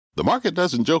The market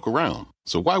doesn't joke around,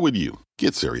 so why would you?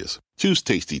 Get serious. Choose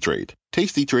Tasty Trade.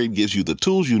 Tasty Trade gives you the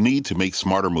tools you need to make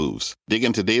smarter moves. Dig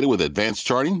into data with advanced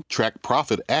charting, track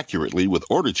profit accurately with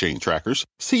order chain trackers,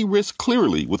 see risk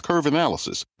clearly with curve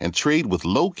analysis, and trade with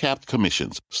low-capped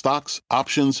commissions, stocks,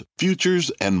 options,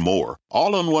 futures, and more.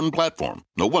 All on one platform.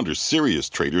 No wonder serious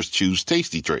traders choose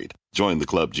Tasty Trade. Join the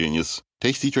club, genius.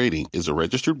 Tasty Trading is a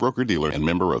registered broker-dealer and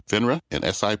member of FINRA and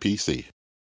SIPC.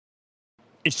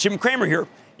 It's Jim Cramer here.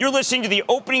 You're listening to the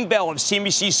opening bell of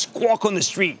CNBC's Squawk on the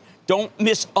Street. Don't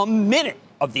miss a minute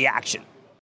of the action.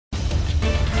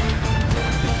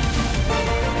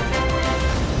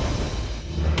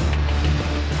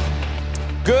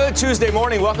 Good Tuesday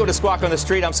morning. Welcome to Squawk on the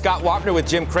Street. I'm Scott Wapner with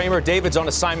Jim Cramer. David's on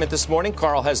assignment this morning.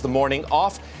 Carl has the morning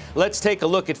off. Let's take a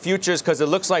look at futures because it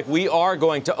looks like we are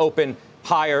going to open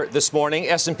higher this morning.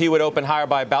 S&P would open higher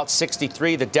by about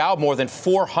 63. The Dow more than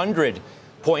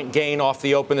 400-point gain off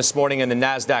the open this morning, and the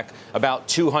Nasdaq about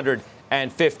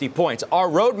 250 points. Our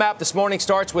roadmap this morning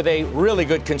starts with a really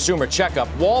good consumer checkup.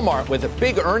 Walmart with a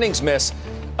big earnings miss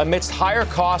amidst higher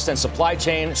costs and supply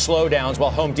chain slowdowns, while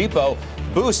Home Depot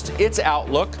boosts its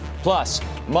outlook. Plus,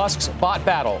 Musk's bot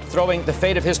battle throwing the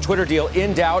fate of his Twitter deal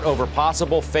in doubt over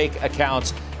possible fake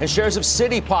accounts, and shares of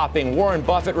Citi popping. Warren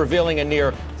Buffett revealing a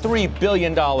near $3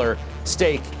 billion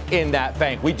stake in that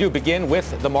bank. We do begin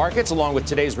with the markets, along with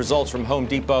today's results from Home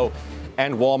Depot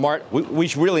and Walmart. We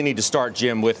really need to start,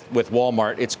 Jim, with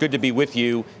Walmart. It's good to be with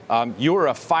you. You were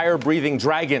a fire-breathing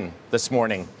dragon this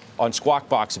morning on Squawk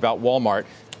Box about Walmart.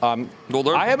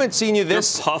 I haven't seen you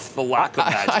this puff the lack of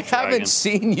magic. I haven't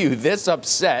seen you this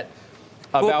upset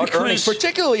about earnings,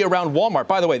 particularly around Walmart.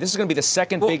 By the way, this is going to be the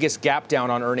second biggest gap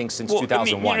down on earnings since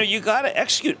 2001. You got to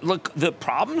execute. Look, the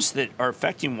problems that are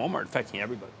affecting Walmart are affecting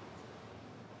everybody.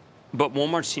 But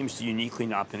Walmart seems to uniquely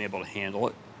not been able to handle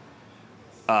it.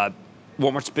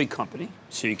 Walmart's a big company,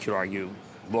 so you could argue,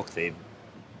 look, they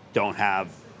don't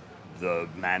have the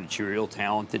managerial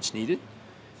talent that's needed.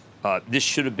 This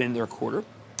should have been their quarter.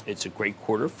 It's a great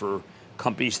quarter for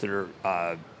companies that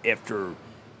are, after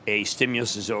a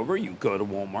stimulus is over, you go to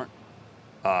Walmart.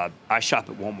 I shop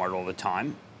at Walmart all the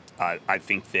time. I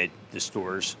think that the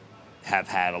stores have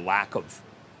had a lack of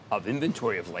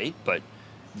inventory of late, but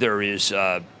there's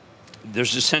a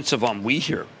sense of ennui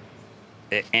here,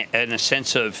 and a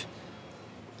sense of,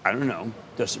 I don't know,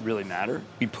 does it really matter?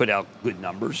 We put out good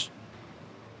numbers.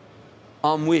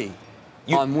 Ennui.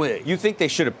 You think they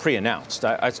should have pre-announced?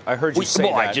 I heard you say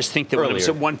that. I just think that earlier. when it was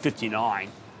at 159,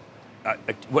 when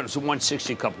it was at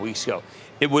 160 a couple weeks ago,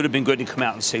 it would have been good to come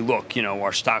out and say, look,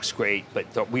 our stock's great,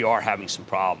 but we are having some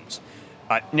problems.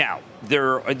 Now,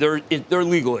 there are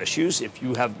legal issues. If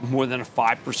you have more than a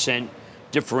 5%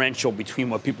 differential between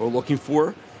what people are looking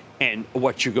for and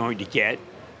what you're going to get,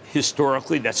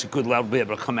 historically, that's a good level to be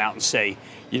able to come out and say,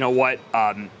 you know what,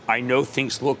 I know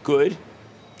things look good.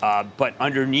 But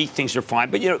underneath, things are fine.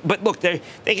 But look, they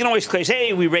can always claim,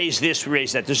 hey, we raised this, we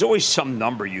raised that. There's always some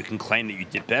number you can claim that you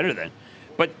did better than.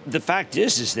 But the fact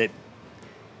is that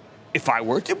if I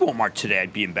worked at Walmart today,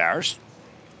 I'd be embarrassed.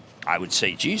 I would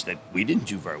say, geez, that we didn't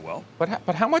do very well.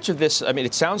 But how much of this, I mean,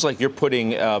 it sounds like you're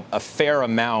putting a fair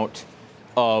amount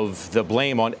of the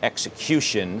blame on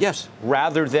execution, yes,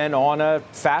 rather than on a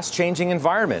fast-changing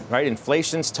environment, right?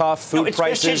 Inflation's tough, food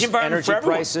prices, energy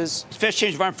prices. It's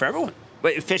fast-changing environment for everyone.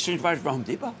 But efficient environment for Home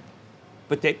Depot.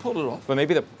 But they pulled it off. But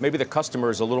maybe the customer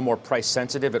is a little more price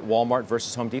sensitive at Walmart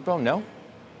versus Home Depot. No.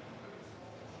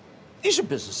 These are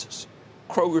businesses.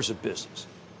 Kroger's a business.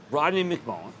 Rodney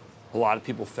McMullen, a lot of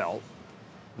people felt,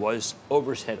 was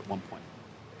over his head at one point.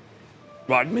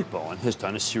 Rodney McMullen has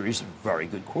done a series of very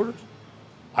good quarters.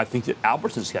 I think that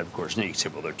Albertsons got good quarters. Now you can say,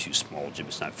 well, they're too small, Jim.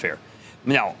 It's not fair.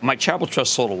 Now, my Charitable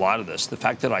Trust sold a lot of this. The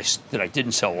fact that I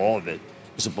didn't sell all of it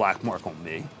is a black mark on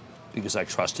me, because I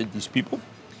trusted these people.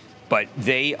 But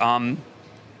they,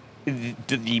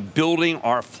 the building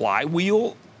our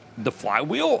flywheel,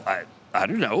 I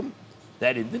don't know.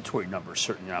 That inventory number is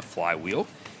certainly not flywheel.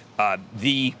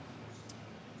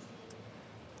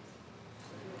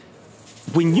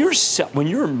 When you're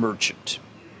a merchant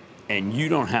and you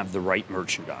don't have the right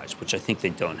merchandise, which I think they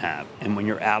don't have, and when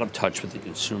you're out of touch with the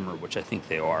consumer, which I think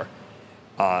they are,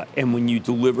 and when you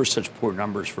deliver such poor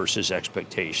numbers versus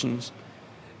expectations,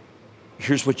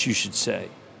 here's what you should say.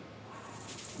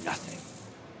 Nothing.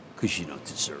 Because you don't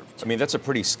deserve to. I mean, that's a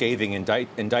pretty scathing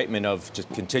indictment of just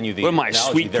continue the What am I, a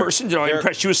analogy. sweet person? Did I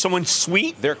impress you as someone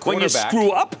sweet when you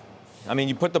screw up? I mean,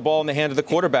 you put the ball in the hand of the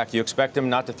quarterback. You expect him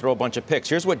not to throw a bunch of picks.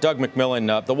 Here's what Doug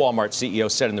McMillon, the Walmart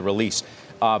CEO, said in the release.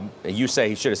 You say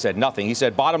he should have said nothing. He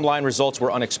said, bottom line results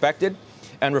were unexpected,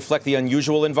 and reflect the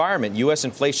unusual environment. U.S.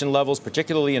 inflation levels,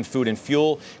 particularly in food and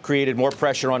fuel, created more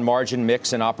pressure on margin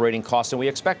mix and operating costs than we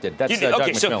expected. That's Doug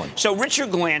McMillon. So Richard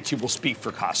Galanti will speak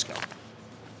for Costco.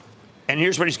 And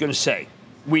here's what he's going to say.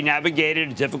 We navigated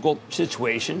a difficult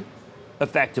situation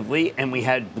effectively, and we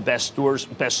had the best store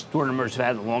numbers we've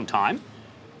had in a long time.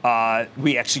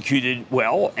 We executed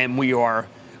well, and we are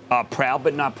proud,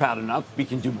 but not proud enough. We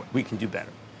can do better.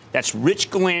 That's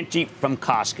Rich Galanti from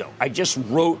Costco. I just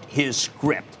wrote his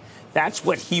script. That's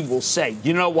what he will say.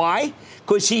 You know why?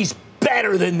 Because he's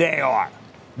better than they are.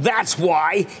 That's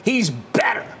why he's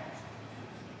better.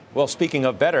 Well, speaking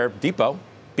of better, Depot.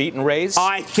 Beat and raise.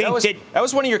 I think that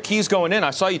was one of your keys going in.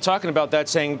 I saw you talking about that,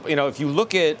 saying, if you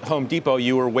look at Home Depot,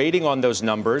 you were waiting on those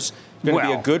numbers. Going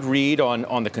to be a good read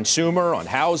on the consumer, on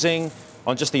housing,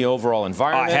 on just the overall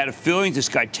environment. I had a feeling this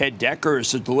guy, Ted Decker,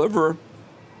 is a deliverer.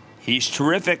 He's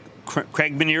terrific.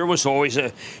 Craig Menear was always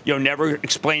a never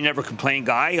explain, never complain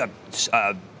guy.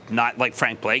 Not like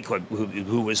Frank Blake,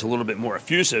 who was a little bit more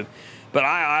effusive. But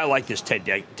I like this Ted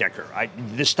Decker.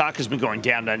 This stock has been going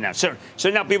down and down. So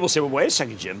now people say, well, wait a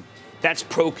second, Jim. That's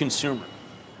pro-consumer.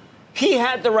 He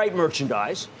had the right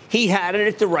merchandise. He had it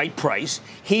at the right price.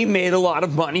 He made a lot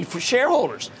of money for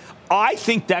shareholders. I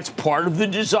think that's part of the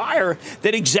desire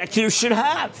that executives should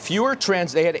have. They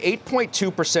had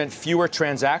 8.2% fewer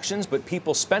transactions, but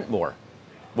people spent more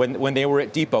when they were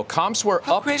at Depot. Comps were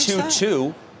up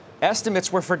 2.2.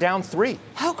 Estimates were for down 3.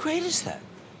 How great is that?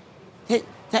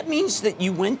 That means that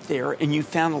you went there and you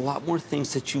found a lot more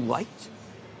things that you liked,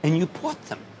 and you bought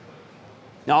them.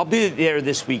 Now, I'll be there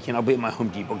this week, and I'll be at my Home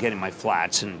Depot getting my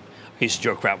flats. And I used to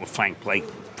joke around with Frank Blake,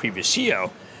 the previous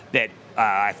CEO, that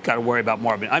I've got to worry about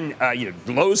Marvin.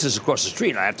 Lowe's is across the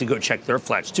street. I have to go check their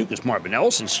flats, too, because Marvin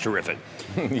Ellison's terrific.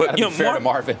 But fair to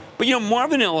Marvin. But,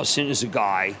 Marvin Ellison is a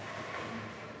guy,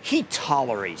 he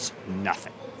tolerates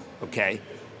nothing, okay?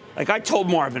 Like I told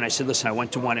Marvin, I said, listen, I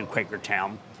went to one in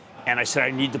Quakertown. And I said, I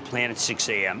need the plan at 6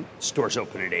 a.m. Store's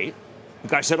open at 8. The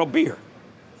guy said, I'll be here.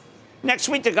 Next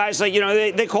week, the guy's like,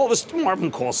 they call this.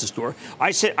 Marvin calls the store.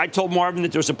 I told Marvin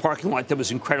that there was a parking lot that was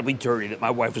incredibly dirty that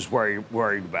my wife was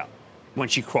worried about when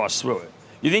she crossed through it.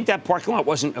 You think that parking lot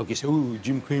wasn't, okay, so,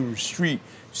 Jim Cramer Street,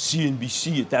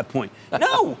 CNBC at that point.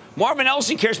 No, Marvin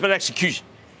Ellison cares about execution.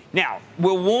 Now,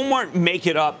 will Walmart make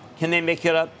it up? Can they make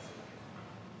it up?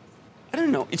 I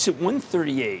don't know. It's at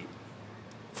 138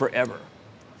 forever.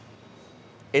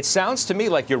 It sounds to me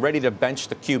like you're ready to bench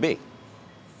the QB.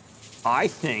 I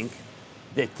think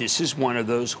that this is one of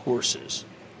those horses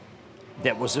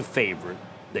that was a favorite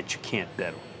that you can't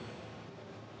bet on.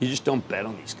 You just don't bet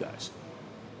on these guys.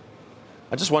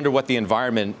 I just wonder what the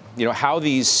environment, how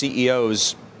these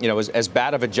CEOs, as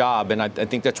bad of a job, and I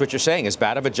think that's what you're saying, as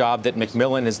bad of a job that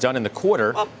McMillon has done in the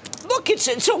quarter. Look,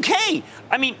 it's okay.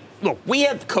 I mean, look, we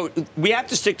have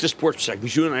to stick to sports for a second,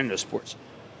 because you and I know sports.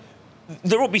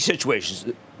 There will be situations.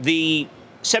 The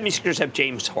 76ers have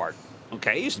James Harden.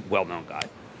 Okay, he's a well-known guy.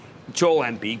 Joel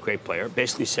Embiid, great player,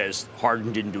 basically says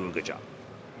Harden didn't do a good job.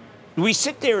 We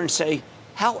sit there and say,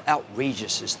 how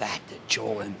outrageous is that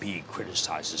Joel Embiid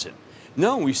criticizes him?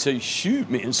 No, we say, shoot,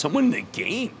 man, someone in the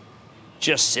game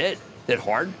just said that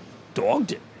Harden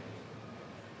dogged it.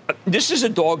 This is a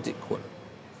dogged it quarter.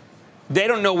 They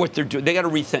don't know what they're doing. They got to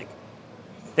rethink.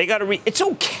 It's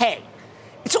okay.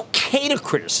 It's okay to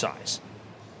criticize.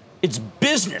 It's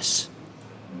business.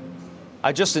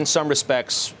 I just, in some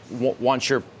respects, want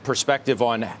your perspective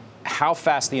on how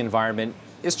fast the environment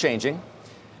is changing,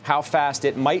 how fast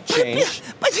it might change.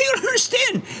 But you don't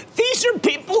understand. These are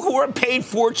people who are paid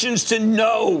fortunes to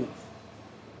know.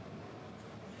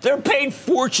 They're paid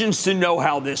fortunes to know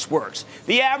how this works.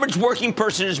 The average working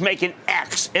person is making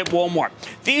X at Walmart.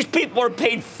 These people are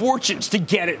paid fortunes to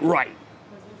get it right,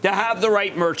 to have the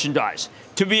right merchandise,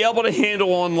 to be able to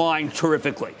handle online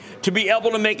terrifically, to be able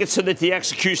to make it so that the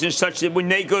execution is such that when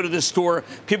they go to the store,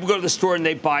 people go to the store and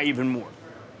they buy even more.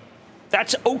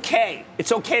 That's okay.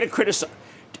 It's okay to criticize.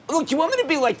 Look, you want me to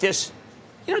be like this?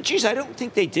 Geez, I don't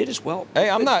think they did as well. Hey,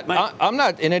 I'm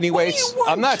not in any way.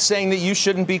 I'm not saying that you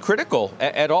shouldn't be critical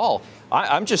at all.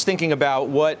 I'm just thinking about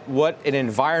what an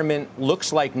environment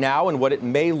looks like now and what it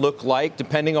may look like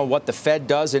depending on what the Fed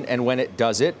does and when it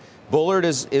does it. Bullard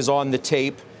is on the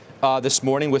tape this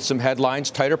morning with some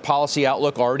headlines. Tighter policy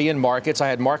outlook already in markets. I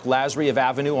had Mark Lasry of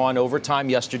Avenue on Overtime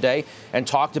yesterday and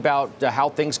talked about how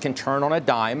things can turn on a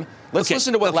dime. Let's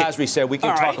listen to what Lasry said. We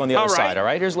can talk on the other side. All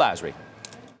right, here's Lasry.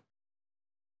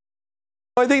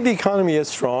 I think the economy is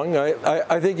strong.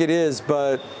 I think it is,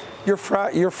 but you're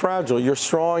fragile. You're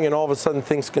strong, and all of a sudden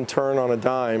things can turn on a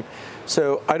dime.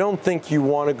 So I don't think you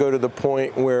want to go to the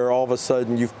point where all of a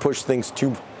sudden you've pushed things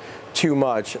too too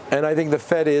much. And I think the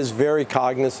Fed is very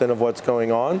cognizant of what's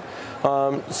going on.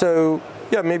 So,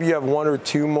 yeah, maybe you have one or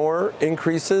two more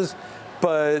increases,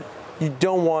 but you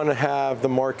don't want to have the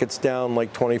markets down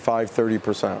like 25,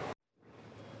 30%.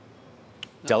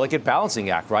 Delicate balancing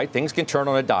act, right? Things can turn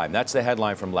on a dime. That's the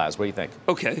headline from Laz. What do you think?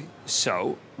 Okay,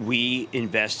 so we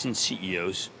invest in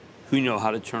CEOs who know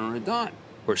how to turn on a dime,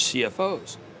 or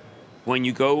CFOs. When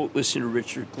you go listen to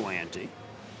Richard Galanti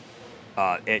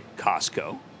at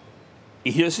Costco,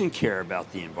 he doesn't care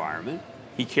about the environment.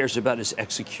 He cares about his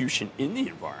execution in the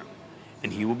environment.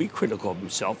 And he will be critical of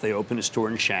himself. They opened a store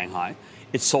in Shanghai.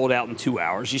 It sold out in 2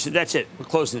 hours. He said, that's it. We're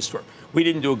closing the store. We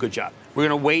didn't do a good job. We're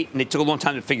going to wait. And it took a long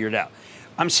time to figure it out.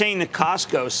 I'm saying that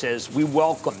Costco says we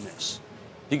welcome this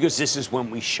because this is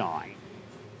when we shine.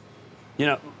 You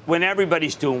know, when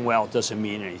everybody's doing well, it doesn't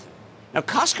mean anything. Now,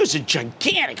 Costco's a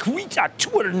gigantic retail,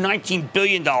 $219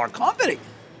 billion company.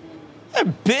 They're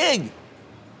big.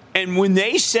 And when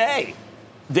they say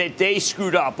that they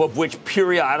screwed up, of which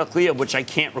periodically, of which I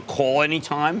can't recall any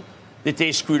time that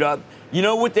they screwed up, you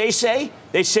know what they say?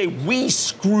 They say, we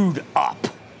screwed up.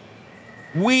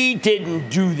 We didn't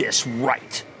do this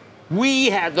right. We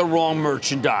had the wrong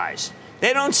merchandise.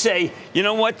 They don't say, you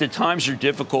know what, the times are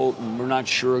difficult and we're not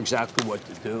sure exactly what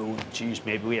to do. And geez,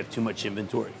 maybe we have too much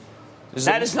inventory.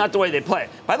 That is not the way they play it.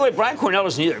 By the way, Brian Cornell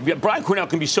isn't either. Brian Cornell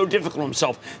can be so difficult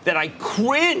himself that I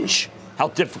cringe how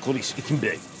difficult it can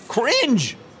be.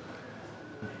 Cringe.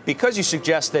 Because you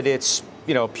suggest that it's,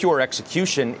 you know, a pure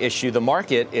execution issue, the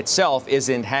market itself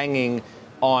isn't hanging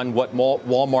on what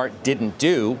Walmart didn't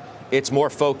do. It's more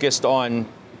focused on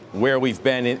where we've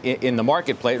been in the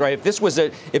marketplace, right? If this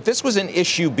was an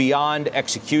issue beyond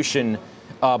execution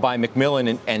by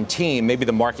McMillan and team, maybe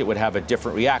the market would have a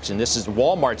different reaction. This is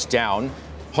Walmart's down,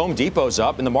 Home Depot's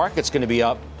up, and the market's going to be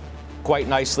up quite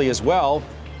nicely as well,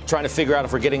 trying to figure out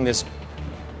if we're getting this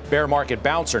bear market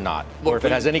bounce or not, or if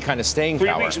it has any kind of staying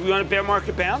power. 3 weeks, we want a bear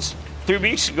market bounce? 3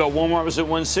 weeks ago, Walmart was at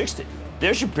 160.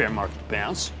 There's your bear market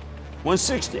bounce,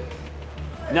 160.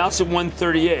 Now it's at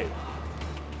 138.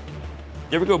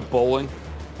 You ever go bowling?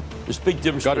 There's a big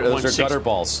difference between 160. Those are gutter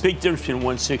balls. Big difference between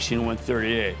 160 and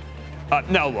 138.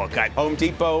 No, look. Home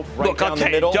Depot, right down the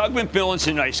middle. Doug McMillan's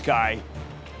a nice guy.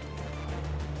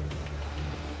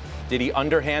 Did he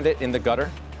underhand it in the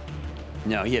gutter?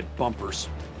 No, he had bumpers.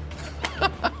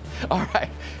 All right.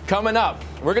 Coming up,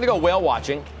 we're going to go whale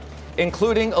watching,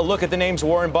 including a look at the names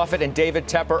Warren Buffett and David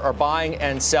Tepper are buying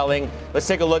and selling. Let's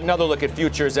take another look at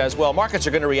futures as well. Markets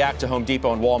are going to react to Home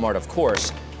Depot and Walmart, of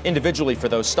course, individually for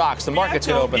those stocks. The market's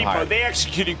going to open higher. They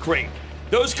executed great.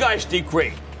 Those guys did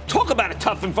great. Talk about a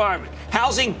tough environment.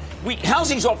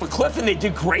 Housing's off a cliff, and they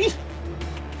did great.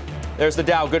 There's the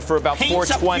Dow, good for about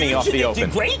 420 off the open. They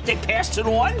did great. They passed it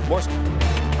on.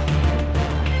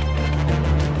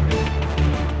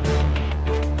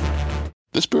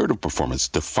 The spirit of performance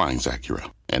defines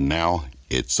Acura, and now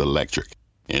it's electric.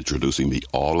 Introducing the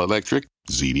all-electric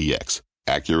ZDX,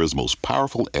 Acura's most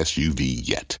powerful SUV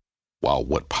yet. While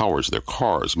what powers their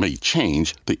cars may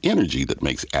change, the energy that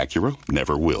makes Acura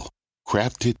never will.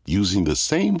 Crafted using the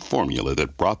same formula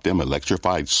that brought them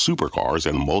electrified supercars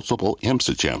and multiple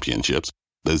IMSA championships,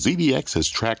 the ZDX has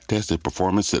track-tested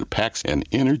performance that packs an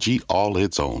energy all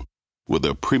its own. With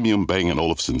a premium Bang &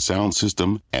 Olufsen sound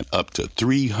system and up to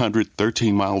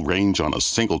 313-mile range on a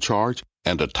single charge,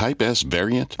 and a Type S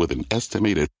variant with an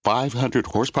estimated 500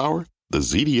 horsepower, the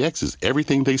ZDX is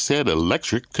everything they said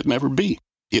electric could never be.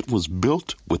 It was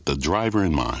built with the driver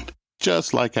in mind,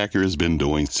 just like Acura's been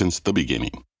doing since the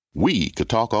beginning. We could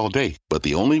talk all day, but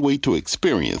the only way to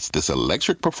experience this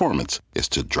electric performance is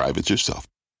to drive it yourself.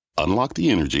 Unlock the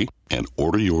energy and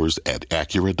order yours at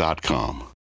Acura.com.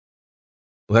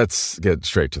 Let's get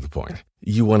straight to the point.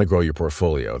 You want to grow your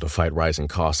portfolio to fight rising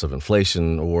costs of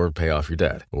inflation or pay off your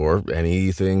debt, or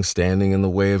anything standing in the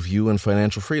way of you and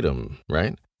financial freedom,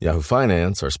 right? Yahoo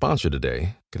Finance, our sponsor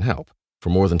today, can help. For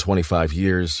more than 25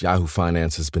 years, Yahoo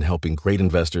Finance has been helping great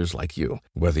investors like you.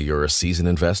 Whether you're a seasoned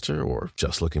investor or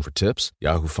just looking for tips,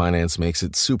 Yahoo Finance makes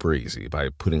it super easy by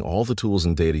putting all the tools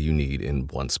and data you need in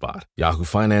one spot. Yahoo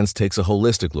Finance takes a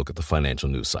holistic look at the financial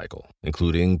news cycle,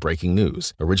 including breaking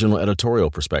news, original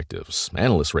editorial perspectives,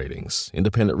 analyst ratings,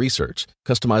 independent research,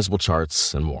 customizable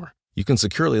charts, and more. You can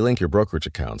securely link your brokerage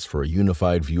accounts for a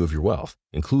unified view of your wealth,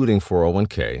 including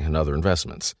 401k and other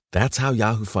investments. That's how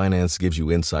Yahoo Finance gives you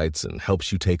insights and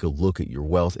helps you take a look at your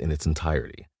wealth in its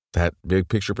entirety. That big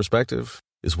picture perspective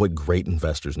is what great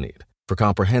investors need. For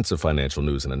comprehensive financial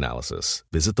news and analysis,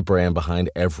 visit the brand behind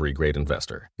every great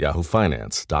investor,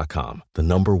 yahoofinance.com, the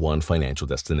 #1 financial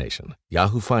destination,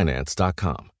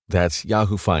 yahoofinance.com. That's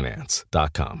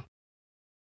yahoofinance.com.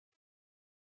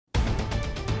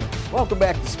 Welcome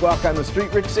back to Squawk on the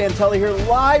Street. Rick Santelli here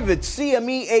live at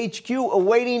CME HQ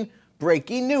awaiting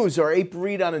breaking news. Our April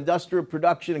read on industrial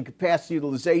production and capacity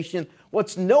utilization.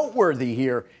 What's noteworthy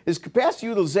here is capacity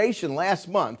utilization last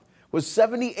month was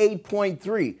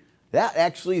 78.3. That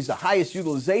actually is the highest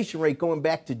utilization rate going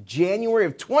back to January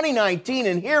of 2019.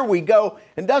 And here we go.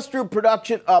 Industrial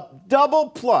production up double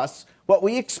plus what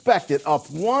we expected, up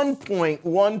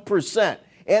 1.1%.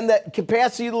 And that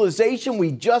capacity utilization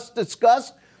we just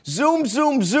discussed, zoom,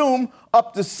 zoom, zoom,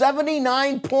 up to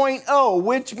 79.0,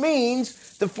 which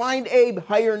means to find a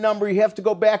higher number, you have to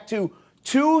go back to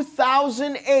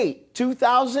 2008.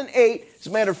 2008, as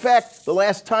a matter of fact, the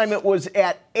last time it was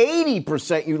at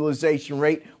 80% utilization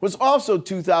rate was also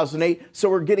 2008, so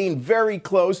we're getting very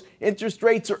close. Interest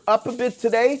rates are up a bit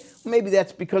today. Maybe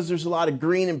that's because there's a lot of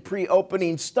green and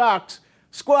pre-opening stocks.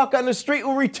 Squawk on the Street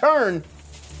will return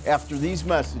after these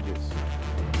messages.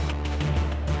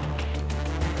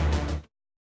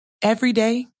 Every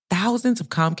day, thousands of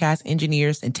Comcast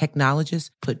engineers and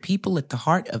technologists put people at the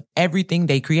heart of everything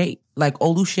they create. Like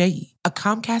Oluseyi, a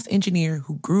Comcast engineer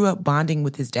who grew up bonding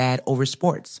with his dad over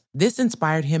sports. This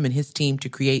inspired him and his team to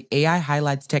create AI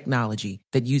Highlights technology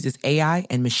that uses AI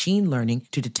and machine learning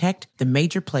to detect the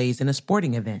major plays in a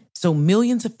sporting event. So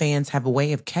millions of fans have a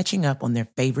way of catching up on their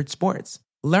favorite sports.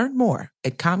 Learn more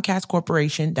at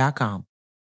ComcastCorporation.com.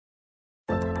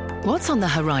 What's on the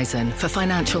horizon for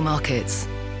financial markets?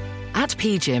 At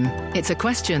PGIM, it's a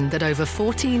question that over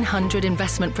 1,400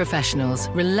 investment professionals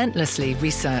relentlessly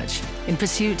research in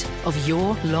pursuit of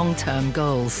your long-term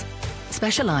goals.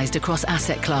 Specialized across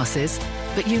asset classes,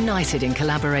 but united in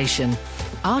collaboration,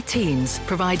 our teams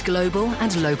provide global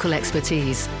and local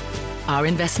expertise. Our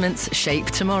investments shape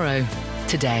tomorrow,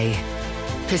 today.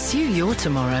 Pursue your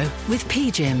tomorrow with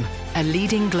PGIM, a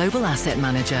leading global asset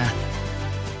manager.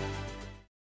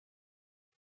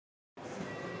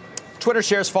 Twitter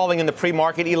shares falling in the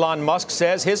pre-market. Elon Musk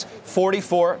says his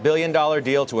 $44 billion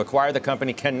deal to acquire the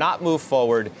company cannot move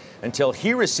forward until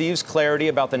he receives clarity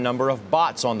about the number of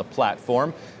bots on the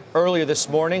platform. Earlier this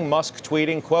morning, Musk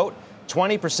tweeting, quote,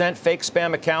 20% fake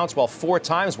spam accounts, while 4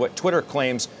 times what Twitter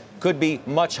claims could be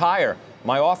much higher.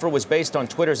 My offer was based on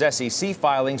Twitter's SEC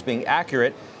filings being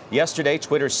accurate. Yesterday,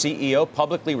 Twitter's CEO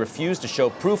publicly refused to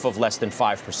show proof of less than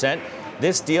 5%.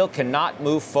 This deal cannot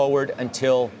move forward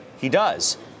until he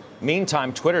does.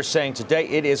 Meantime, Twitter saying today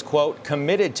it is, quote,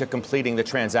 committed to completing the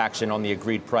transaction on the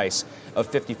agreed price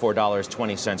of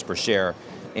 $54.20 per share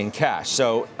in cash.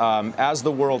 So as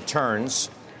the world turns,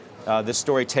 this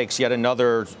story takes yet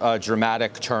another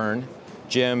dramatic turn.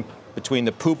 Jim, between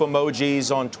the poop emojis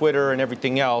on Twitter and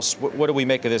everything else, what do we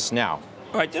make of this now?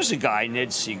 All right, there's a guy,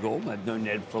 Ned Siegel. I've known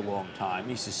Ned for a long time.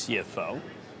 He's the CFO.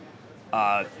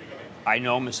 I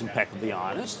know him as impeccably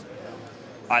honest.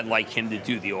 I'd like him to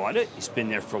do the audit. He's been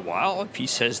there for a while. If he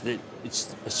says that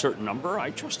it's a certain number, I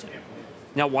trust him.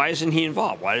 Now, why isn't he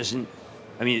involved?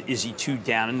 Is he too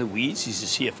down in the weeds? He's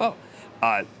the CFO.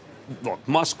 Look,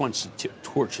 Musk wants to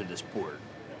torture this board,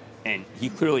 and he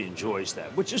clearly enjoys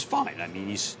that, which is fine.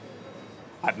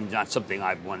 Not something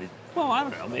I've wanted. Well, I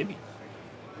don't know, maybe.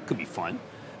 Could be fun.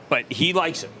 But he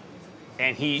likes it,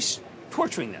 and he's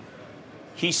torturing them.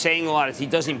 He's saying a lot he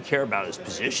doesn't even care about his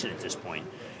position at this point.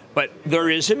 But there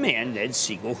is a man, Ned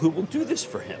Siegel, who will do this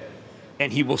for him.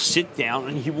 And he will sit down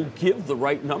and he will give the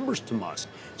right numbers to Musk.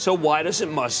 So why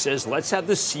doesn't Musk says, let's have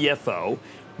the CFO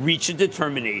reach a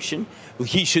determination?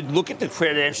 He should look at the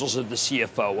credentials of the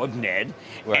CFO, of Ned,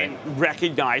 and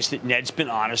recognize that Ned's been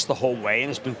honest the whole way and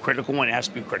has been critical when it has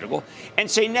to be critical,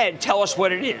 and say, Ned, tell us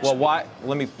what it is. Well, why?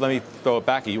 Let me throw it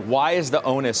back at you. Why is the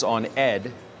onus on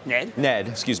Ned,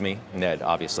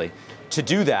 obviously, to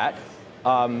do that?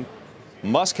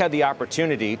 Musk had the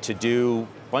opportunity to do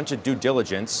a bunch of due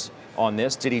diligence on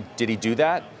this. Did he do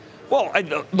that? Well,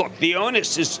 look, the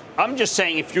onus is, I'm just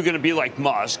saying if you're going to be like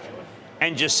Musk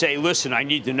and just say, listen, I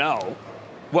need to know,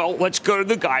 well, let's go to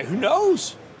the guy who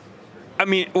knows.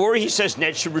 Or he says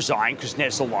Ned should resign because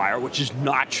Ned's a liar, which is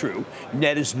not true.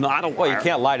 Ned is not a liar. Well, you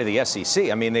can't lie to the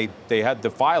SEC. They had the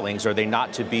filings. Are they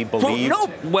not to be believed? No.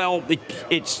 Well,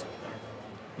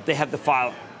 they have the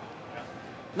file.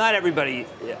 Not everybody.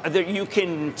 You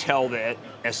can tell that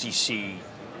SEC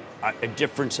a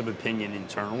difference of opinion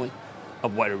internally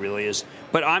of what it really is.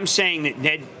 But I'm saying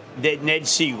that Ned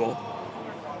Siegel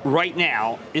right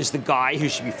now is the guy who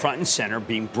should be front and center,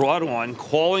 being brought on,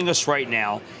 calling us right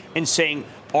now and saying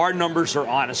our numbers are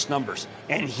honest numbers.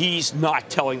 And he's not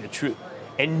telling the truth.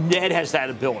 And Ned has that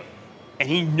ability. And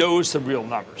he knows the real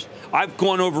numbers. I've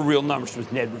gone over real numbers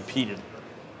with Ned repeatedly.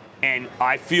 And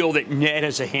I feel that Ned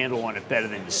has a handle on it better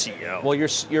than the CEO. Well,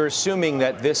 you're assuming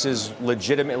that this is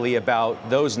legitimately about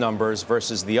those numbers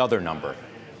versus the other number,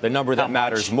 the number that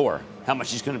matters more. How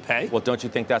much he's going to pay? Well, don't you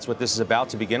think that's what this is about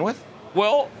to begin with?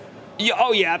 Well,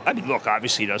 yeah. I mean, look,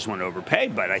 obviously he doesn't want to overpay,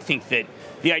 but I think that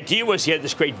the idea was he had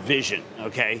this great vision,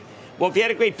 okay? Well, if he had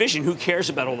a great vision, who cares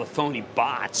about all the phony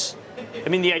bots? I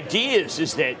mean, the idea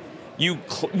is that you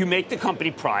make the company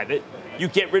private. You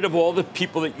get rid of all the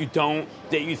people that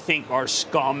you think are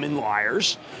scum and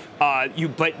liars.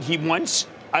 But he wants.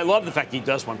 I love the fact that he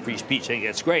does want free speech. I think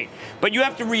that's great. But you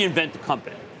have to reinvent the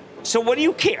company. So what do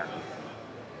you care?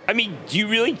 I mean, do you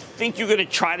really think you're going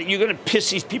to piss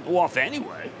these people off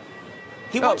anyway?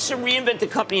 He wants to reinvent the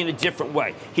company in a different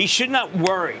way. He should not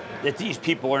worry that these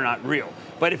people are not real.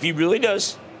 But if he really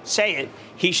does say it,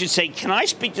 he should say, "Can I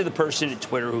speak to the person at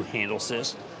Twitter who handles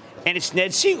this?" And it's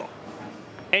Ned Siegel.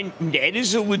 And Ned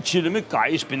is a legitimate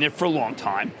guy who's been there for a long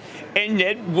time. And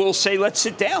Ned will say, let's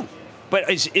sit down. But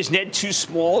is Ned too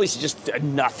small? Is he just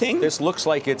nothing? This looks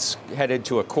like it's headed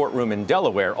to a courtroom in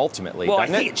Delaware, ultimately. Well, I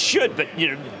think it should, but,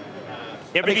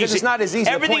 because it's not as easy.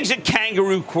 Everything's at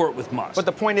kangaroo court with Musk. But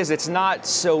the point is, it's not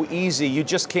so easy. You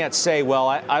just can't say, well,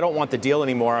 I don't want the deal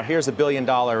anymore. Here's $1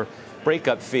 billion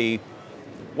breakup fee.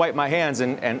 Wipe my hands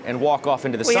and walk off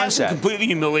into the sunset. He hasn't completely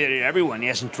humiliated everyone. He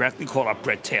hasn't directly called out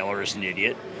Brett Taylor as an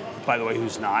idiot, by the way,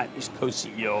 who's not. He's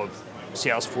co-CEO of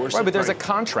Salesforce. Right, but there's a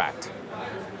contract.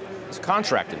 There's a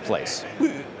contract in place.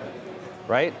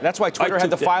 Right? That's why Twitter had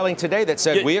the filing today that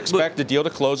said, we expect the deal to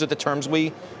close at the terms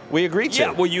we agreed to.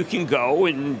 Yeah, well, you can go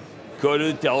to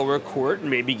the Delaware court and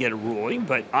maybe get a ruling,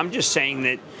 but I'm just saying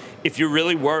that if you're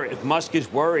really worried, if Musk is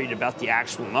worried about the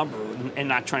actual number and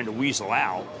not trying to weasel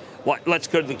out, let's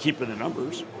go to the keeper of the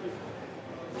numbers.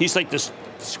 He's like this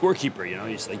scorekeeper,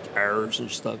 he's like errors and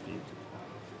stuff.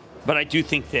 But I do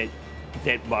think that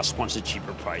Musk wants a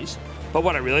cheaper price. But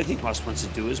what I really think Musk wants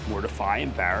to do is mortify,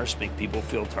 embarrass, make people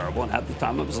feel terrible, and have the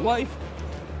time of his life.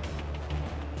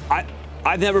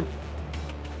 There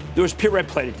was Pierre Red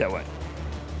played it that way.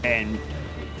 And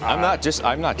I'm not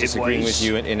disagreeing with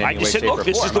you in any way, shape, or form. I just said, look,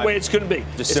 this is the way it's going to be.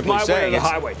 It's my way or the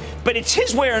highway. But it's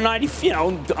his way or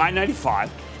I-95.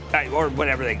 Or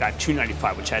whatever they got,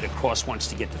 295, which I had to cross once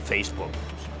to get to Facebook,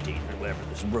 whatever,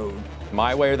 this road.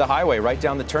 My way or the highway, right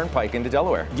down the turnpike into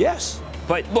Delaware. Yes.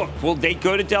 But look, will they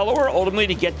go to Delaware ultimately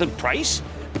to get the price?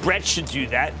 Brett should do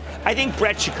that. I think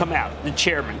Brett should come out, the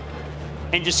chairman,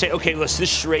 and just say, okay, listen, this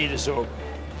charade is over.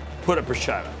 Put up or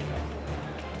shut up.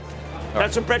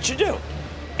 That's what Brett should do.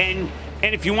 And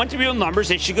if you want the real numbers,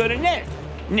 they should go to Ned.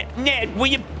 Ned, will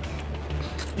you?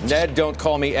 Ned, don't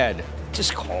call me Ed.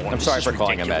 Just call him. I'm sorry for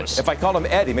calling him Ed. If I called him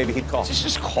Eddie, maybe he'd call.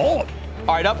 Just call him.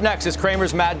 All right, up next is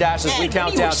Cramer's Mad Dash as we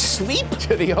count down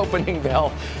to the opening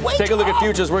bell. Take a look at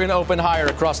futures. We're going to open higher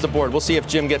across the board. We'll see if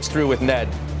Jim gets through with Ned.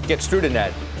 Gets through to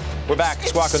Ned. We're back.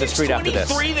 Squawk on the Street after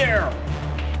this. 6:23 there.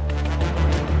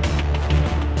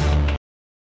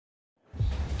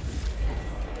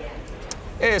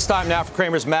 It's time now for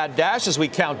Cramer's Mad Dash as we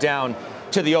count down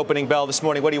to the opening bell this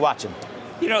morning. What are you watching?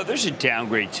 There's a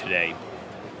downgrade today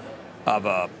of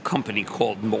a company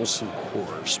called Molson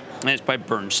Coors, and it's by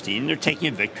Bernstein. They're taking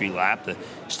a victory lap. The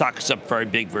stock is up very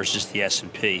big versus the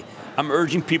S&P. I'm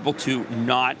urging people to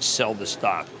not sell the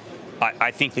stock. I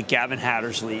think that Gavin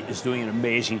Hattersley is doing an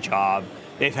amazing job.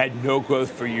 They've had no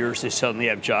growth for years. They suddenly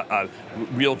have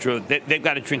real growth. They've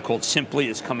got a drink called Simply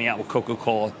that's coming out with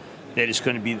Coca-Cola that is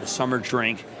going to be the summer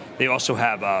drink. They also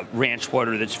have ranch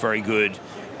water that's very good.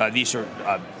 These are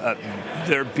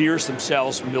their beers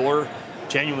themselves. Miller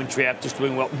Genuine Draft is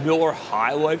doing well. Miller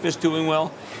High Life is doing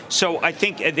well. So I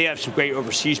think they have some great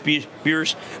overseas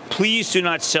beers. Please do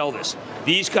not sell this.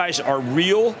 These guys are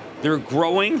real. They're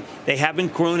growing. They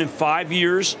haven't grown in 5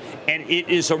 years, and it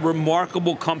is a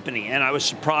remarkable company. And I was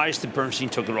surprised that Bernstein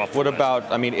took it off. What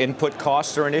about, input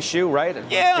costs are an issue, right?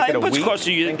 Yeah, input costs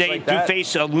are. They do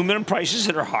face aluminum prices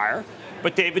that are higher,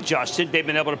 but they've adjusted. They've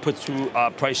been able to put through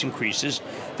price increases.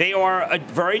 They are a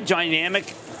very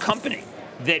dynamic company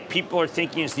that people are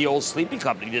thinking is the old sleepy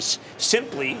company. This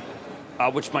Simply,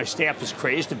 which my staff is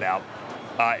crazed about,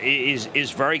 is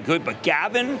very good. But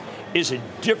Gavin is a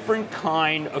different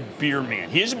kind of beer man.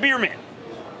 He is a beer man.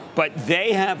 But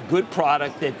they have good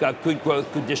product. They've got good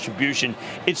growth, good distribution.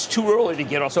 It's too early to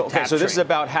get off the tap train. So this is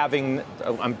about having,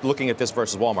 I'm looking at this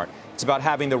versus Walmart. It's about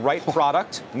having the right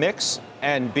product mix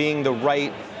and being the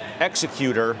right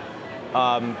executor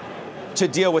to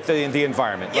deal with the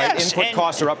environment, right? Yes, input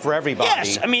costs are up for everybody.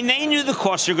 Yes, they knew the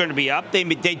costs are going to be up. They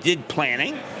did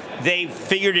planning. They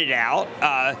figured it out.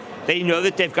 They know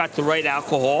that they've got the right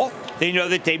alcohol. They know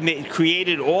that they've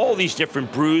created all these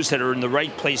different brews that are in the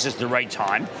right places at the right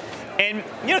time. And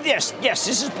yes,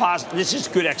 this is positive. This is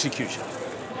good execution.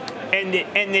 And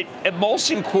that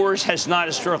Molson Coors has not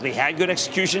historically had good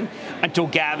execution until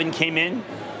Gavin came in,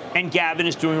 and Gavin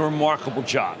is doing a remarkable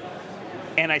job.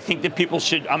 And I think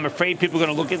that I'm afraid people are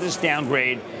going to look at this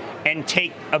downgrade and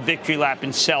take a victory lap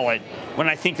and sell it when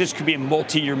I think this could be a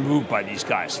multi-year move by these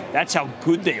guys. That's how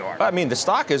good they are. I mean, the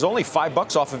stock is only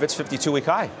 $5 off of its 52-week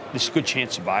high. There's a good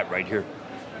chance to buy it right here.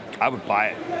 I would buy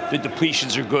it. The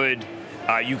depletions are good.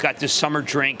 You got this summer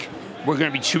drink. We're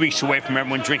going to be 2 weeks away from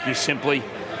everyone drinking Simply.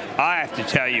 I have to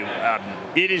tell you,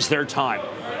 it is their time.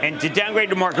 And to downgrade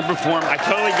the market perform, I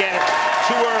totally get it.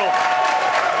 Too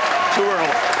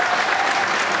early.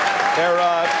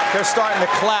 They're starting to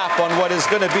clap on what is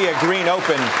going to be a green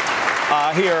open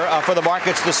here for the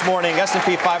markets this morning.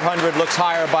 S&P 500 looks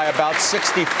higher by about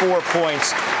 64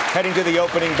 points, heading to the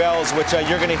opening bells, which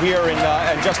you're going to hear in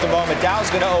just a moment. Dow's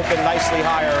going to open nicely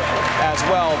higher as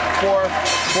well,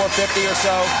 450 or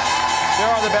so. There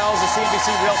are the bells, the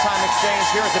CNBC Real-Time Exchange.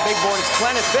 Here at the big board, it's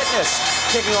Planet Fitness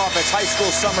kicking off its high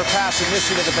school summer pass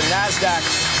initiative at the NASDAQ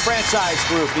Franchise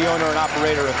Group, the owner and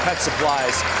operator of Pet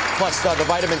Supplies, plus the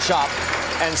Vitamin Shop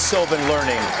and Sylvan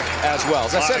Learning as well.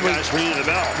 As I said, we're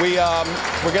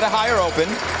going to higher open.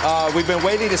 We've been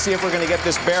waiting to see if we're going to get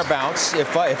this bear bounce,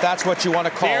 if that's what you want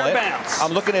to call it. Bounce.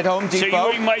 I'm looking at Home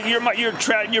Depot. So you're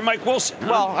Mike Wilson. Huh?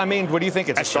 Well, I mean, what do you think?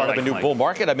 It's the start of a new bull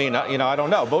market? I mean, I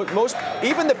don't know.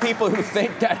 Even the people who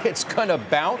think that it's going to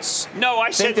bounce,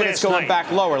 think that it's going back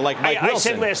lower, like Mike Wilson, I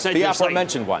said last night, the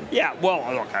aforementioned one. Yeah,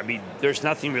 well, look, I mean, there's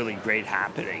nothing really great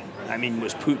happening. I mean,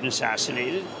 was Putin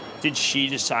assassinated? Did she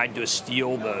decide to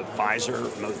steal the Pfizer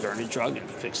Moderna drug and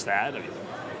fix that?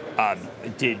 I mean,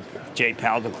 did Jay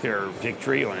Powell declare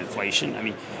victory on inflation? I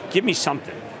mean, give me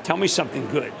something. Tell me something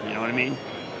good. You know what I mean?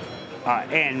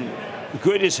 And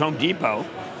good is Home Depot,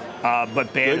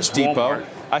 but bad is Walmart.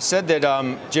 I said that,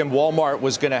 Jim, Walmart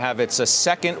was going to have its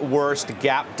second worst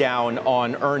gap down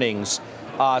on earnings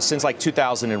since like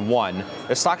 2001.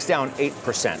 The stock's down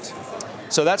 8%.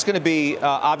 So that's going to be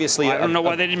obviously. I don't know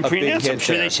why they didn't pre-announce. I'm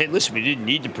sure they said, "Listen, we didn't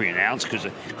need to pre-announce because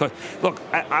look,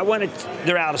 I wanted.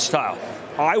 They're out of style.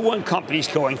 I want companies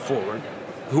going forward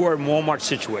who are in Walmart's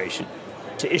situation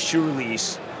to issue a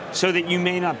release so that you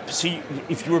may not see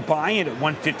if you were buying it at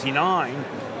 159,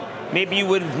 maybe you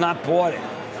would have not bought it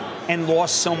and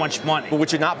lost so much money. But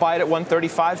would you not buy it at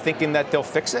 135, thinking that they'll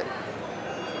fix it?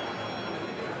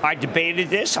 I debated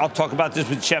this. I'll talk about this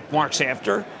with Jeff Marks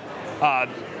after.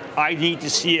 I need to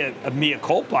see a mea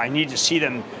culpa. I need to see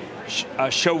them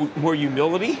show more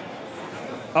humility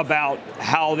about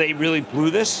how they really blew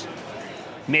this.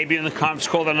 Maybe in the conference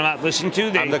call that I'm not listening to.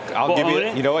 I'll give you,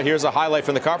 you know what, here's a highlight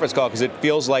from the conference call because it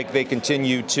feels like they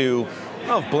continue to, I don't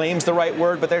know if blame's the right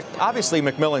word, but they're obviously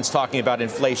McMillan's talking about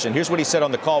inflation. Here's what he said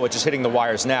on the call, which is hitting the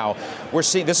wires now.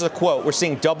 This is a quote, we're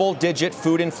seeing double-digit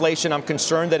food inflation. I'm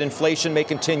concerned that inflation may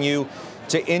continue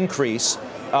to increase.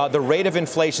 The rate of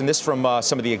inflation, this from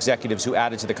some of the executives who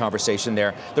added to the conversation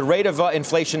there, the rate of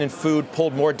inflation in food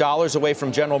pulled more dollars away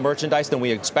from general merchandise than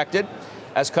we expected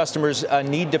as customers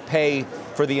need to pay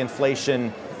for the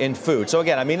inflation in food. So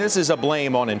again, I mean, this is a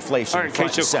blame on inflation. All right,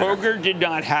 okay, so Kroger did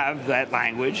not have that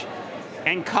language,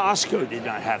 and Costco did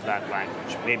not have that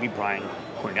language. Maybe Brian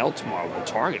Cornell tomorrow will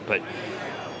Target. But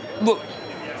look,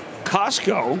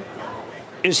 Costco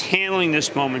is handling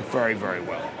this moment very, very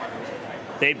well.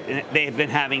 They have been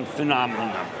having phenomenal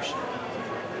numbers.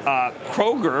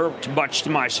 Kroger, much to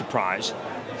my surprise,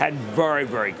 had very,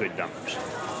 very good numbers.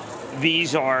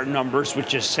 These are numbers which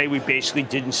just say we basically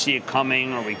didn't see it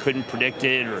coming or we couldn't predict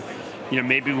it or,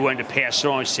 maybe we wanted to pass it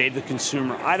on and save the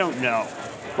consumer. I don't know.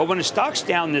 But when the stock's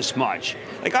down this much,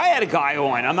 like I had a guy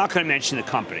on, I'm not going to mention the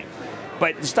company,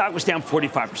 but the stock was down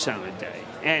 45% of the day.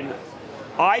 And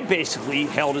I basically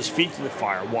held his feet to the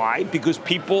fire. Why? Because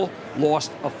people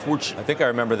lost a fortune. I think I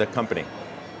remember the company.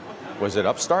 Was it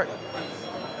Upstart?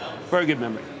 Very good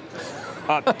memory.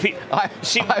 I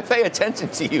pay attention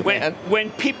to you, man.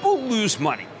 When people lose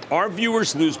money, our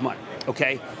viewers lose money,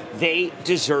 okay? They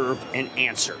deserve an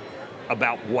answer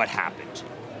about what happened.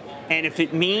 And if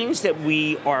it means that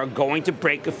we are going to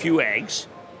break a few eggs,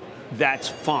 that's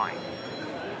fine.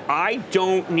 I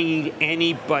don't need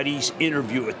anybody's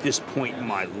interview at this point in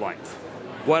my life.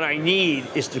 What I need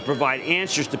is to provide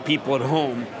answers to people at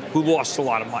home who lost a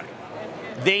lot of money.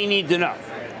 They need to know.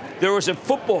 There was a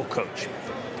football coach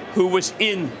who was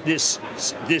in this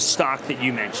stock that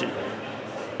you mentioned,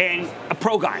 and a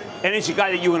pro guy, and it's a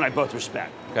guy that you and I both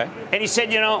respect. Okay. And he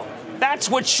said, that's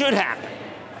what should happen.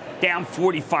 Down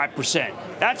 45%.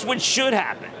 That's what should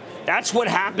happen. That's what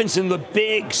happens in the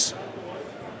bigs.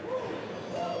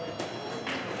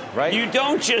 right? You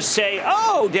don't just say,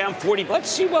 oh, down 40. Let's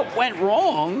see what went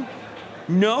wrong.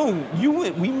 No,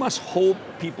 we must hold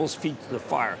people's feet to the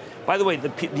fire. By the way,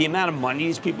 the amount of money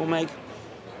these people make,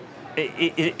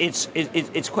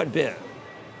 it's quite a bit.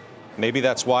 Maybe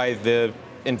that's why the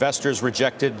investors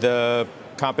rejected the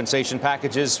compensation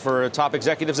packages for top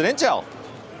executives at Intel.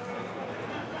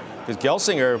 Because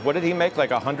Gelsinger, what did he make?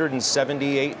 Like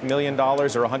 $178 million or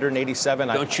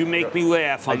 $187? Don't you make me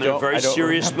laugh. I'm in a very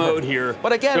serious mode here.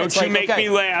 But again, don't you make me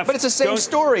laugh. But it's the same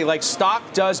story. Like,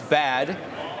 stock does bad.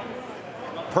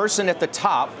 Person at the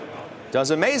top does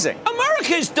amazing.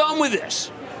 America's done with this.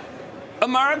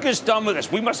 America's done with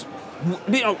this. We must,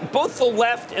 both the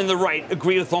left and the right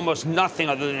agree with almost nothing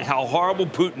other than how horrible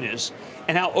Putin is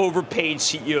and how overpaid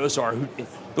CEOs are,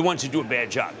 the ones who do a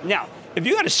bad job. Now, if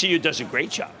you got a CEO who does a great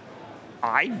job,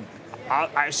 I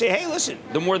say, hey, listen,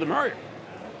 the more the merrier.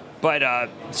 But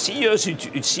CEOs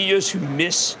who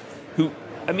miss,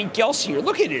 Gelsinger,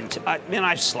 look at it. Man,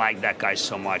 I've slagged that guy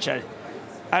so much. I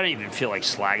don't even feel like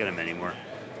slagging him anymore.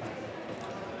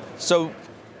 So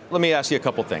let me ask you a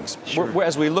couple things. Sure.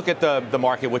 As we look at the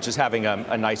market, which is having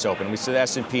a nice open, we see the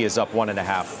S&P is up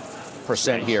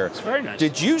 1.5% here. It's very nice.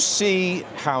 Did you see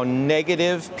how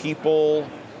negative people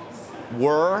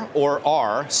were or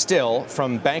are still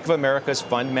from Bank of America's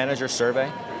fund manager survey?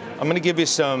 I'm going to give you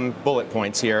some bullet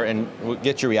points here and we'll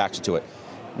get your reaction to it.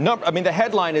 The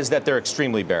headline is that they're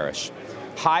extremely bearish.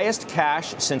 Highest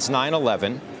cash since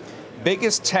 9/11,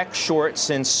 biggest tech short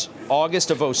since August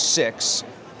of 2006,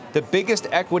 the biggest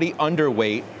equity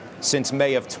underweight since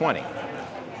May of 20.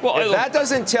 Well, if that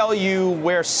doesn't tell you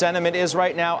where sentiment is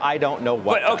right now, I don't know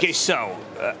what. But okay, so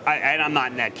I'm not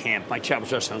in that camp. My Chapel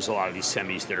Trust owns a lot of these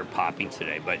semis that are popping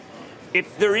today. But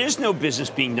if there is no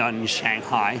business being done in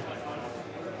Shanghai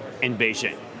and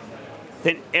Beijing,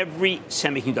 then every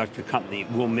semiconductor company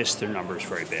will miss their numbers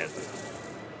very badly,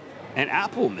 and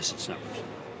Apple will miss its numbers.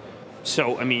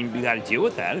 So we got to deal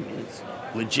with that. It's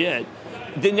legit.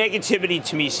 The negativity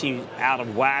to me seems out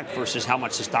of whack versus how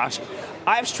much the stock's.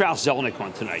 I have Strauss Zelnick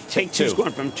on tonight. Take-Two's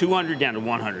going from 200 down to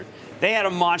 100. They had a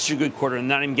monster good quarter and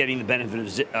not even getting the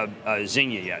benefit of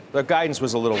Zynga yet. The guidance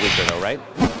was a little weaker, though, right?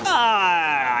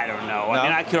 I don't know. No?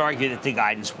 I could argue that the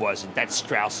guidance wasn't. That's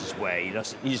Strauss's way.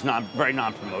 He's not very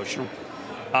non-promotional.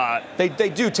 They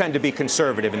do tend to be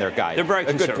conservative in their guidance. They're very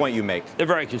conservative. A good point you make. They're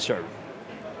very conservative.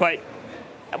 But,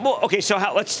 so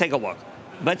let's take a look.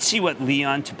 Let's see what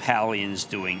Leon Topalian's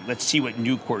doing. Let's see what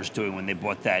Nucor's doing when they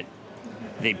bought that.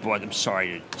 I'm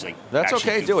sorry. It's like that's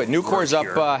okay. Do it. Nucor's up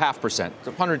 0.5%. It's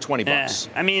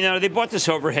 $120. They bought this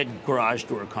overhead garage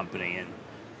door company, and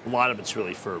a lot of it's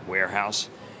really for warehouse.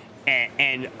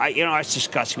 And I was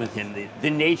discussing with him the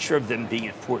nature of them being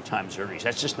at 4 times earnings.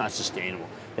 That's just not sustainable.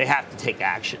 They have to take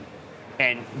action.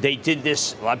 And they did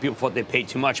this. A lot of people thought they paid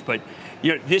too much, but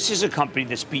this is a company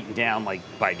that's beaten down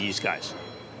by these guys.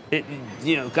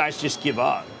 Guys just give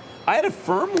up. I had a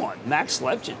firm one, Max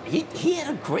Levchin. He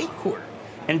had a great quarter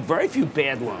and very few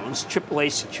bad loans.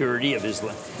 AAA security of his.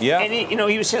 Yeah. And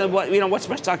he was saying, what's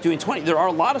my stock doing? 20. There are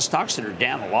a lot of stocks that are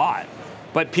down a lot,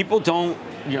 but people don't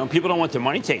want their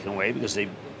money taken away because they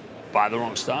buy the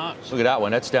wrong stocks. Look at that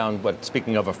one. That's down. But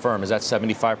speaking of a firm, is that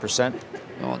 75%?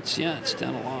 Well, it's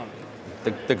down a lot.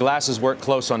 The glasses work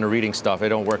close on the reading stuff. They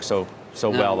don't work so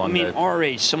well on the. Our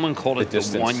age, someone called it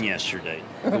distance. The one yesterday.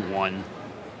 The one.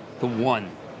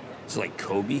 It's like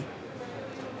Kobe.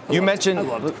 You mentioned. I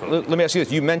love Kobe. Let me ask you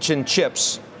this. You mentioned chip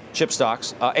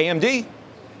stocks. AMD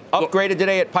upgraded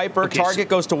today at Piper. Okay, Target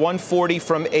goes to 140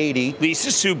 from 80.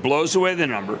 Lisa Su blows away the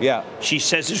number. Yeah. She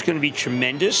says there's going to be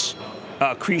tremendous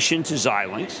accretion to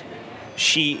Xilinx.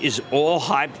 She is all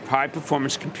high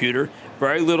performance computer,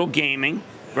 very little gaming,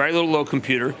 very little low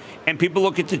computer. And people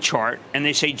look at the chart and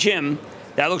they say, Jim,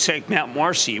 that looks like Mount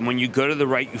Marcy. And when you go to the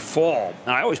right, you fall.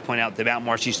 And I always point out that Mount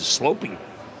Marcy is a sloping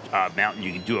mountain.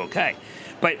 You can do okay.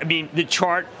 But, the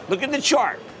chart, look at the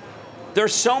chart.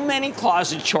 There's so many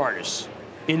closet chartists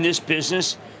in this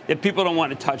business that people don't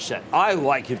want to touch that. I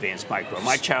like Advanced Micro.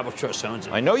 My Travel Trust owns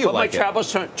it. I know you but like it. My Travel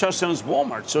Trust owns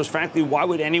Walmart. So, frankly, why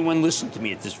would anyone listen to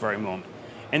me at this very moment?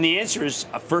 And the answer is,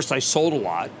 first, I sold a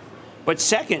lot. But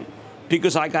second,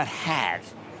 because I got had.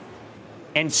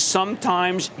 And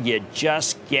sometimes you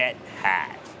just get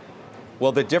had.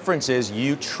 Well, the difference is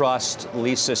you trust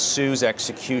Lisa Su's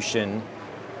execution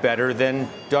better than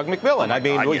Doug McMillon.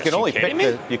 God, you can only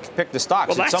pick the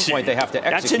stocks. Well, at some point, they have to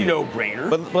execute. That's a no-brainer.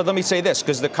 But let me say this,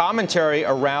 because the commentary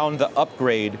around the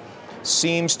upgrade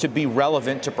seems to be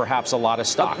relevant to perhaps a lot of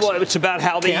stocks. Well, it's about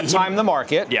how they can't time the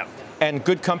market. Yeah. And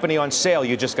good company on sale,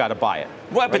 you just got to buy it.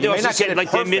 Well, but you they also said, they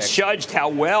perfect. misjudged how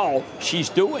well she's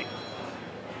doing.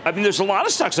 I mean, there's a lot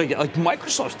of stocks like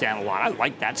Microsoft's down a lot. I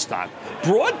like that stock.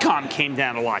 Broadcom came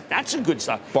down a lot. That's a good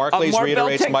stock. Barclays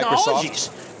reiterates Technologies.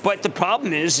 Microsoft. But the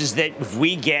problem is that if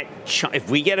we get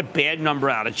a bad number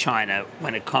out of China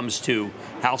when it comes to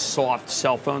how soft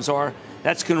cell phones are,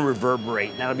 that's going to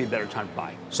reverberate, and that'll be a better time to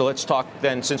buy. So let's talk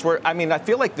then, I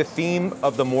feel like the theme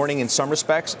of the morning in some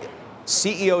respects,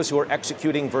 CEOs who are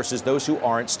executing versus those who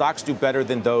aren't. Stocks do better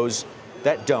than those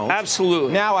that don't.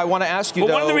 Absolutely. Now, I want to ask you,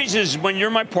 one of the reasons is when you're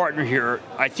my partner here,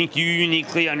 I think you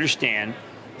uniquely understand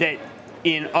that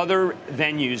in other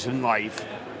venues in life,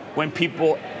 when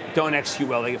people don't execute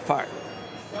well, they get fired.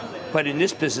 But in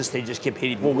this business, they just get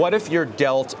paid. Well, what if you're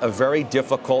dealt a very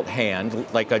difficult hand,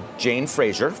 like a Jane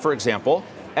Fraser, for example,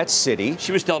 at Citi?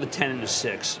 She was dealt a 10 and a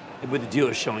 6 with the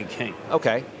dealer showing king.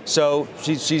 Okay, so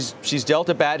she's dealt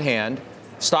a bad hand.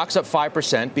 Stock's up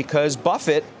 5% because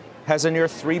Buffett has a near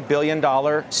 $3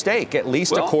 billion stake, at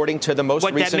least according to the most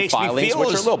recent filings, which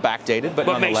are a little backdated, but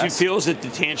nonetheless. What makes me feel is that the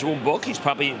tangible book,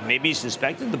 maybe he's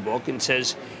inspected the book and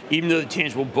says, even though the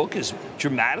tangible book is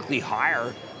dramatically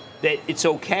higher, that it's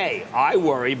okay. I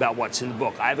worry about what's in the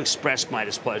book. I've expressed my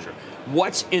displeasure.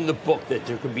 What's in the book that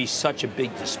there could be such a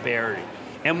big disparity?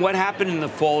 And what happened in the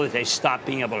fall that they stopped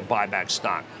being able to buy back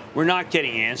stock? We're not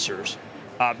getting answers.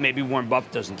 Maybe Warren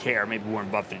Buffett doesn't care. Maybe Warren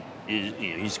Buffett is,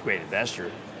 he's a great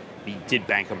investor. He did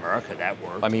Bank of America, that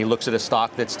worked. I mean, he looks at a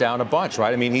stock that's down a bunch,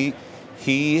 right? I mean,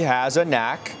 he has a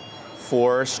knack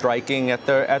for striking at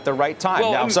the right time.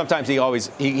 Well, now, sometimes he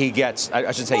gets,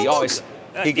 I should say,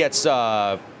 he gets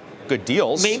good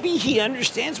deals. Maybe he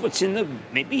understands what's in the.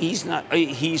 Maybe he's not.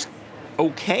 He's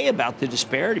okay about the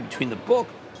disparity between the book,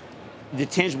 the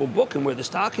tangible book, and where the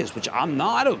stock is, which I'm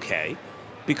not okay,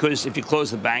 because if you close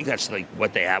the bank, that's like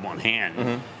what they have on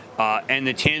hand, and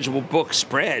the tangible book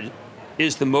spread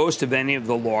is the most of any of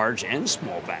the large and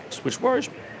small banks, which worries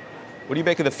me. What do you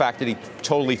make of the fact that he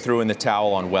totally threw in the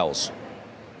towel on Wells?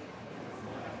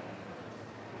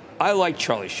 I like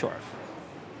Charlie Scharf.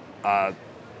 I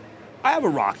have a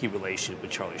rocky relationship with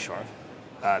Charlie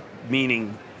Scharf,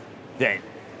 meaning that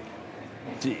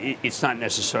it's not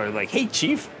necessarily like, hey,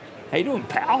 Chief, how you doing,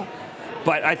 pal?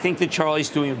 But I think that Charlie's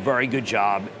doing a very good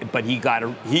job, but he got a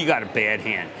bad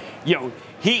hand.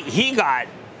 He got.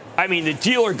 I mean, the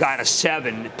dealer got a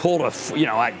 7, pulled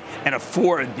and a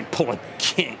 4, pulled a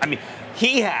king. I mean,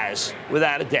 he has,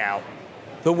 without a doubt,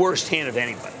 the worst hand of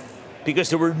anybody. Because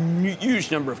there were a huge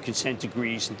number of consent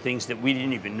decrees and things that we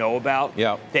didn't even know about.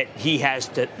 Yeah. That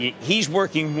he's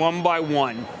working one by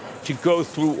one to go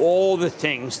through all the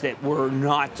things that were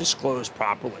not disclosed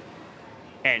properly.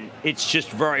 And it's just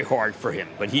very hard for him,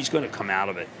 but he's going to come out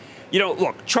of it.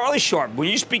 Look, Charlie Scharf, when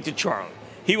you speak to Charlie,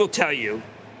 he will tell you,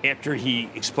 after he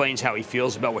explains how he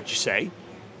feels about what you say,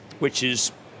 which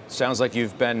is... Sounds like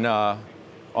you've been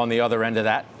on the other end of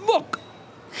that. Look,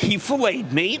 he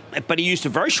filleted me, but he used a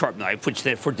very sharp knife, which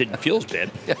therefore didn't feel as bad,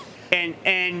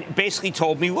 and basically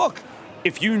told me, look,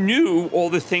 if you knew all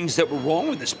the things that were wrong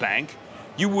with this bank,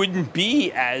 you wouldn't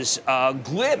be as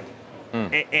glib,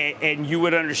 and you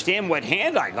would understand what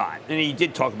hand I got. And he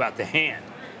did talk about the hand,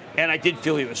 and I did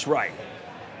feel he was right.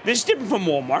 This is different from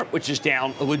Walmart, which is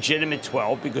down a legitimate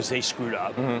 12 because they screwed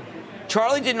up.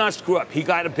 Charlie did not screw up. He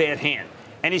got a bad hand.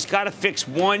 And he's got to fix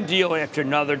one deal after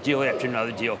another deal after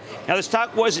another deal. Now, the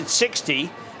stock was at 60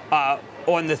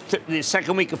 on the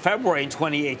second week of February in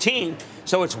 2018,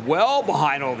 so it's well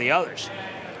behind all the others.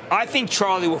 I think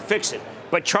Charlie will fix it.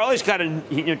 But Charlie's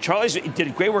Charlie's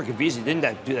did great work at Visa.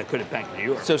 Didn't do that good at Bank of New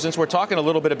York. So since we're talking a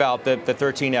little bit about the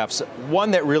 13Fs,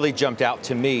 one that really jumped out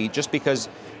to me, just because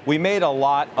we made a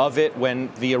lot of it when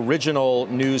the original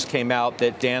news came out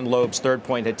that Dan Loeb's Third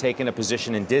Point had taken a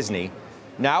position in Disney.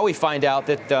 Now we find out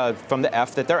that from the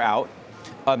F that they're out.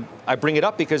 I bring it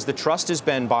up because the trust has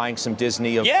been buying some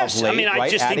Disney of late, I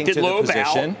just adding think that to Loeb the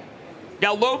position. Out.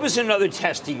 Now, Loeb is another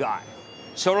testy guy.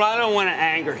 So I don't want to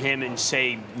anger him and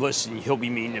say, listen, he'll be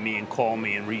mean to me and call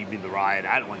me and read me the riot.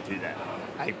 I don't want to do that.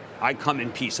 I come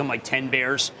in peace. I'm like 10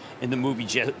 bears in the movie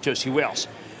Josie Wales.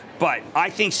 But I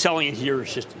think selling it here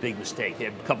is just a big mistake. They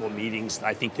have a couple of meetings.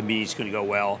 I think the meeting's going to go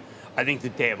well. I think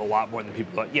that they have a lot more than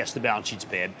people thought. Yes, the balance sheet's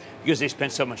bad because they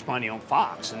spent so much money on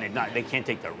Fox, and they can't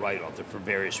take that write-off for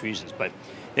various reasons. But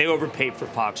they overpaid for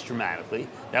Fox dramatically.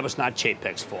 That was not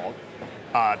Chapek's fault.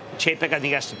 Chapek, I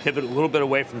think, has to pivot a little bit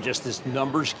away from just this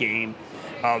numbers game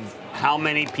of how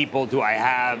many people do I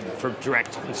have for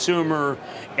direct-to-consumer,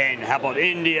 and how about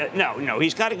India? No,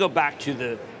 he's got to go back to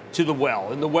the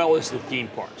well, and the well is the theme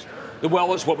parks. The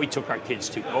well is what we took our kids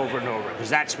to over and over, because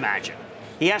that's magic.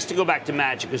 He has to go back to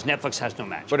magic because Netflix has no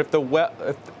magic. But if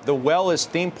the well is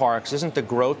theme parks, isn't the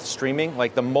growth streaming?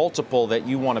 Like the multiple that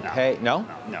you want to pay? No?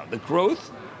 No. The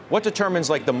growth What determines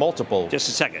like the multiple? Just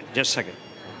a second.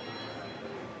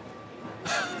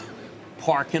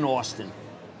 Park in Austin.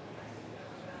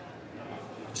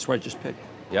 That's what I just picked.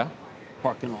 Yeah?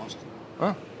 Park in Austin.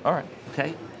 Oh, all right.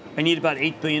 Okay? I need about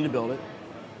 $8 billion to build it.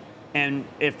 And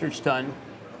after it's done,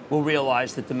 we'll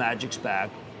realize that the magic's back.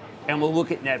 And we'll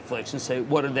look at Netflix and say,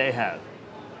 what do they have?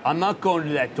 I'm not going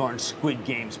to that darn Squid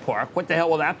Games park. What the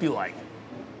hell will that be like?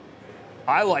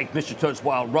 I like Mr. Toad's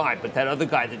Wild Ride, but that other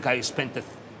guy, the guy who spent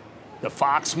the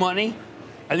Fox money,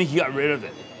 I think he got rid of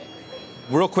it.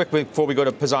 Real quick before we go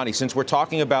to Pisani, since we're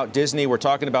talking about Disney, we're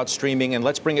talking about streaming, and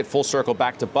let's bring it full circle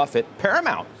back to Buffett.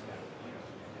 Paramount.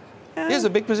 He has a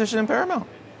big position in Paramount.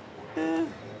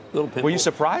 Little Were you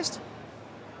surprised?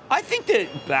 I think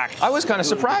that back. I was kind of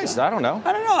surprised. I don't know.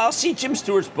 I'll see Jim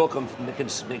Stewart's book. I'm going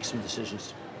to make some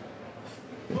decisions.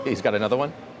 He's got another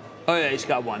one? Oh, yeah, he's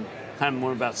got one. Kind of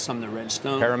more about some of the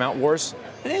Redstone. Paramount Wars?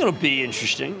 I think it'll be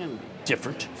interesting and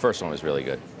different. First one was really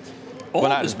good. All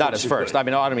well, of not his first. Good. I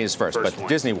don't mean his first, but one.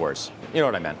 Disney Wars. You know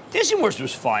what I meant. Disney Wars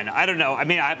was fine. I don't know. I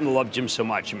mean, I happen to love Jim so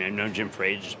much. I mean, I've known Jim for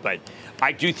ages, but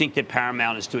I do think that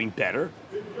Paramount is doing better.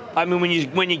 I mean,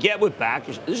 when you get with back,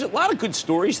 there's a lot of good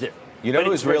stories there. You know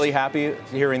who's really happy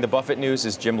hearing the Buffett news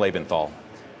is Jim Lebenthal,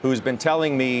 who's been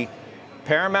telling me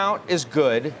Paramount is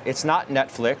good. It's not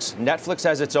Netflix. Netflix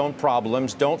has its own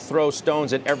problems. Don't throw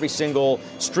stones at every single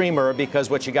streamer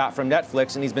because what you got from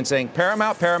Netflix. And he's been saying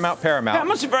Paramount.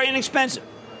 Paramount's very inexpensive.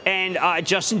 And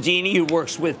Justin Deeney, who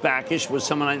works with Backish, was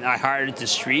someone I hired at the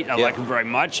street. I like him very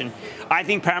much. And I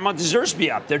think Paramount deserves to be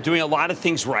up. They're doing a lot of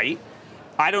things right.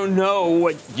 I don't know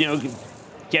what,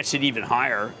 gets it even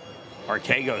higher.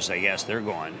 Archegos, I guess, they're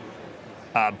going.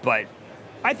 But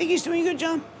I think he's doing a good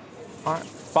job. All right.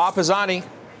 Bob Pisani,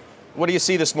 what do you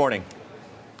see this morning?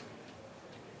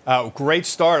 Great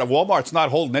start. Walmart's not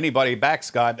holding anybody back,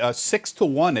 Scott.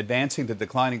 6-1 advancing the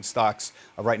declining stocks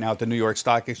right now at the New York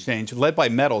Stock Exchange, led by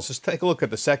metals. Just take a look at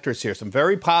the sectors here. Some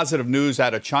very positive news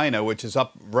out of China, which is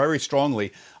up very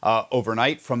strongly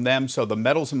overnight from them. So the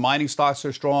metals and mining stocks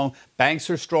are strong. Banks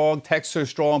are strong. Techs are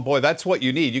strong. Boy, that's what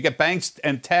you need. You get banks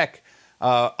and tech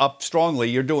up strongly,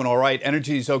 you're doing all right.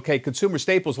 Energy is okay. Consumer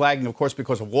staples lagging, of course,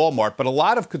 because of Walmart. But a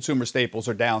lot of consumer staples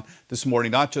are down this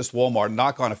morning, not just Walmart,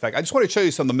 knock-on effect. I just want to show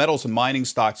you some of the metals and mining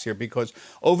stocks here because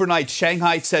overnight,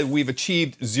 Shanghai said we've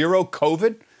achieved zero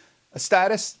COVID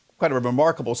status. Quite a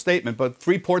remarkable statement, but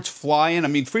Freeport's flying. I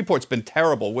mean, Freeport's been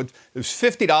terrible. It was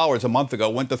 $50 a month ago,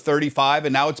 went to $35,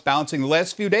 and now it's bouncing. The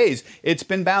last few days, it's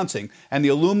been bouncing. And the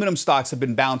aluminum stocks have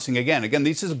been bouncing again. Again,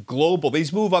 this is global.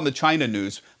 These move on the China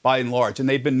news by and large, and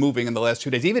they've been moving in the last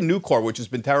 2 days. Even Nucor, which has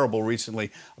been terrible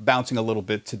recently, bouncing a little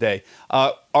bit today.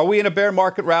 Are we in a bear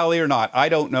market rally or not? I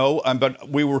don't know, but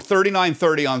we were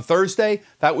 39.30 on Thursday.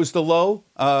 That was the low,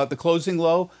 the closing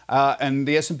low, and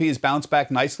the S&P has bounced back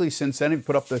nicely since then. We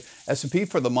put up the S&P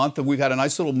for the month, and we've had a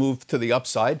nice little move to the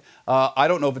upside. I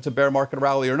don't know if it's a bear market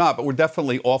rally or not, but we're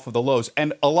definitely off of the lows.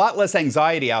 And a lot less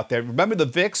anxiety out there. Remember the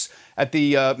VIX at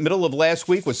the middle of last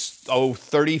week was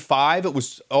 35. It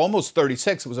was almost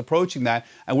 36. It was approaching that,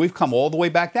 and we've come all the way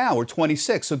back down. We're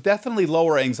 26. So definitely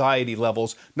lower anxiety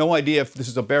levels. No idea if this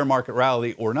is a bear market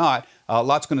rally or not. A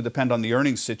lot's going to depend on the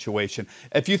earnings situation.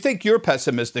 If you think you're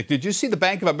pessimistic, did you see the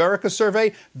Bank of America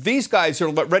survey? These guys are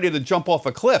ready to jump off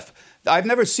a cliff. I've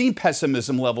never seen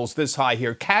pessimism levels this high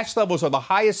here. Cash levels are the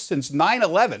highest since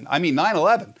 9/11. I mean,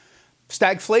 9/11.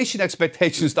 Stagflation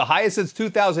expectations, the highest since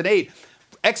 2008.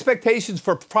 Expectations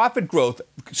for profit growth,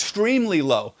 extremely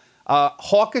low.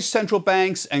 Hawkish central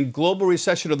banks and global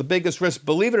recession are the biggest risk.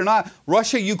 Believe it or not,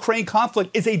 Russia-Ukraine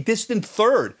conflict is a distant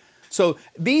third. So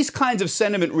these kinds of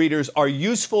sentiment readers are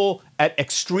useful at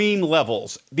extreme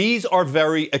levels. These are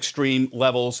very extreme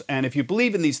levels. And if you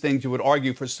believe in these things, you would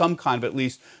argue for some kind of at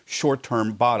least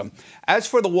short-term bottom. As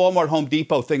for the Walmart Home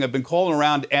Depot thing, I've been calling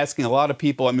around asking a lot of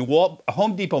people. I mean,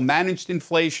 Home Depot managed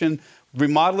inflation,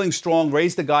 remodeling strong,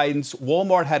 raised the guidance.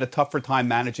 Walmart had a tougher time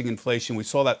managing inflation. We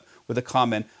saw that with a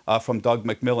comment from Doug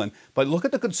McMillan. But look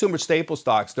at the consumer staple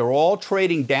stocks. They're all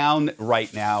trading down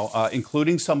right now,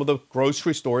 including some of the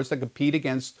grocery stores that compete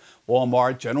against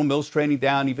Walmart. General Mills trading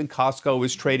down. Even Costco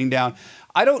is trading down.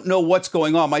 I don't know what's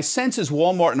going on. My sense is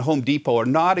Walmart and Home Depot are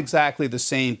not exactly the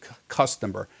same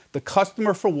customer. The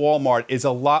customer for Walmart is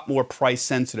a lot more price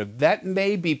sensitive. That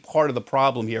may be part of the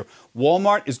problem here.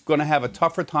 Walmart is going to have a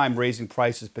tougher time raising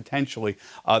prices potentially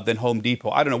than Home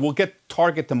Depot. I don't know. We'll get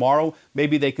Target tomorrow.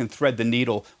 Maybe they can thread the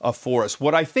needle for us.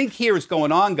 What I think here is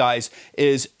going on, guys,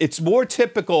 is it's more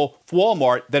typical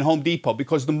Walmart than Home Depot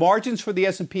because the margins for the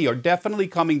S&P are definitely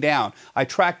coming down. I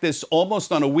track this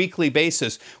almost on a weekly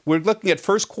basis. We're looking at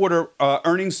first quarter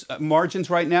earnings margins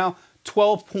right now.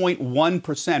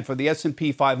 12.1% for the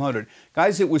S&P 500.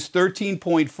 Guys, it was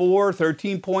 13.4,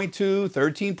 13.2,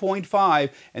 13.5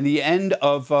 in the end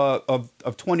of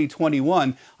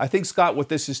 2021. I think, Scott, what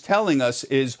this is telling us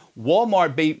is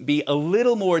Walmart may be a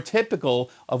little more typical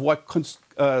of what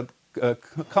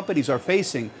companies are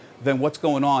facing than what's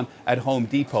going on at Home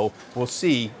Depot. We'll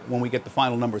see when we get the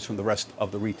final numbers from the rest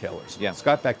of the retailers. Yeah.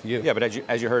 Scott, back to you. Yeah, but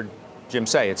as you heard Jim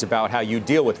say, it's about how you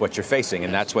deal with what you're facing,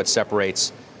 and that's what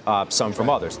separates some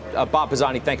from others. Bob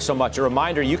Pisani, thanks so much. A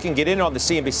reminder, you can get in on the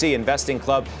CNBC Investing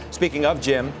Club. Speaking of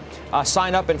Jim,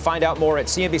 sign up and find out more at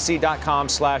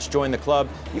cnbc.com/join the club.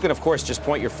 You can, of course, just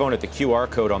point your phone at the QR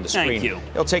code on the screen. Thank you.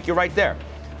 It'll take you right there.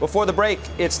 Before the break,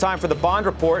 it's time for the bond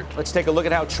report. Let's take a look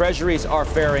at how treasuries are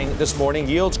faring this morning.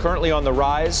 Yields currently on the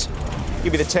rise.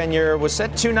 Give you the 10-year. Was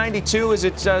set 292 as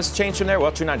it changed from there?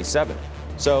 Well, 297.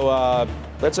 So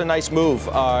that's a nice move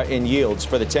in yields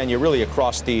for the 10-year, really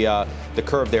across the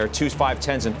curve there. 2s, 5s,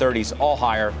 10s, and 30s, all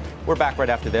higher. We're back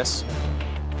right after this.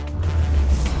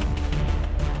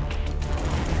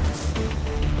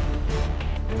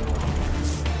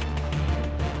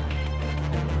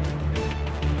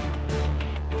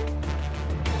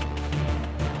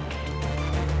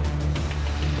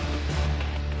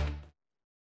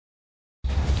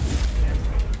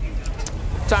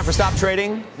 Time for Stop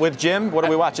Trading with Jim. What are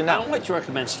we watching now? I don't like to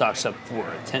recommend stocks up for.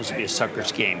 It tends to be a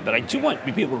sucker's game. But I do want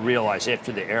people to realize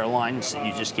after the airlines that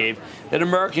you just gave that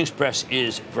American Express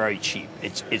is very cheap.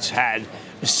 It's had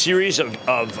a series of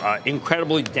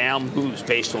incredibly down moves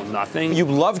based on nothing. You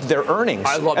loved their earnings.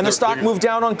 I loved and the stock moved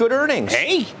down on good earnings.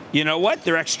 Hey, you know what?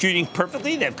 They're executing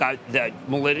perfectly. They've got the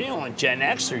Millennial and Gen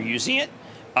X. They're using it.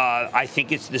 I think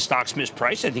the stock's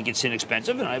mispriced. I think it's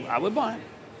inexpensive, and I would buy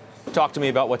it. Talk to me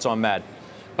about what's on Mad.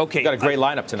 Okay. You've got a great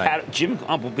lineup tonight. Jim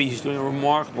Umpleby, he's doing a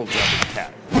remarkable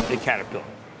job with the Caterpillar.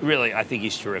 Really, I think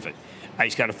he's terrific.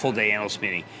 He's got a full-day analyst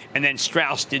meeting. And then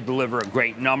Strauss did deliver a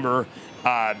great number.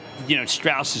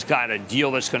 Strauss has got a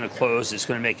deal that's going to close. It's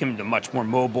going to make him much more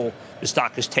mobile. The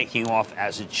stock is taking off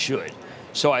as it should.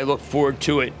 So I look forward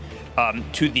to it.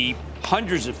 To the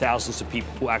hundreds of thousands of people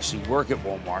who actually work at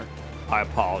Walmart, I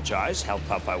apologize how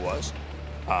tough I was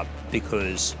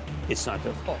because it's not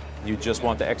their fault. You just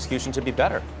want the execution to be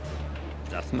better.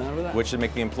 Nothing matter with that. Which should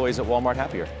make the employees at Walmart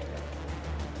happier.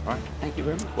 All right. Thank you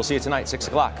very much. We'll see you tonight, 6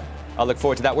 o'clock. I'll look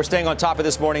forward to that. We're staying on top of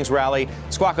this morning's rally.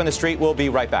 Squawk on the Street. We'll be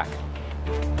right back.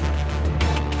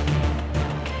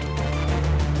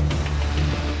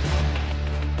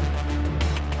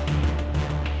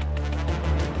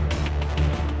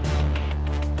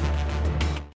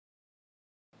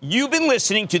 You've been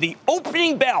listening to the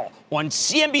opening bell on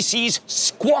CNBC's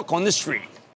Squawk on the Street.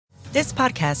 This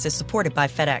podcast is supported by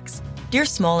FedEx. Dear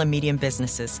small and medium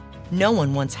businesses, no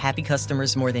one wants happy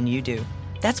customers more than you do.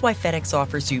 That's why FedEx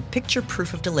offers you picture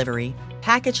proof of delivery,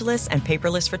 packageless and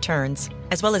paperless returns,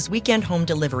 as well as weekend home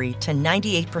delivery to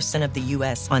 98% of the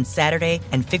U.S. on Saturday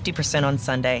and 50% on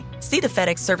Sunday. See the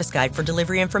FedEx service guide for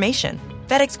delivery information.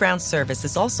 FedEx Ground service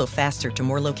is also faster to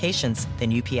more locations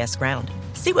than UPS Ground.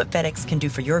 See what FedEx can do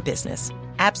for your business.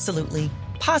 Absolutely,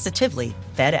 positively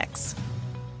FedEx.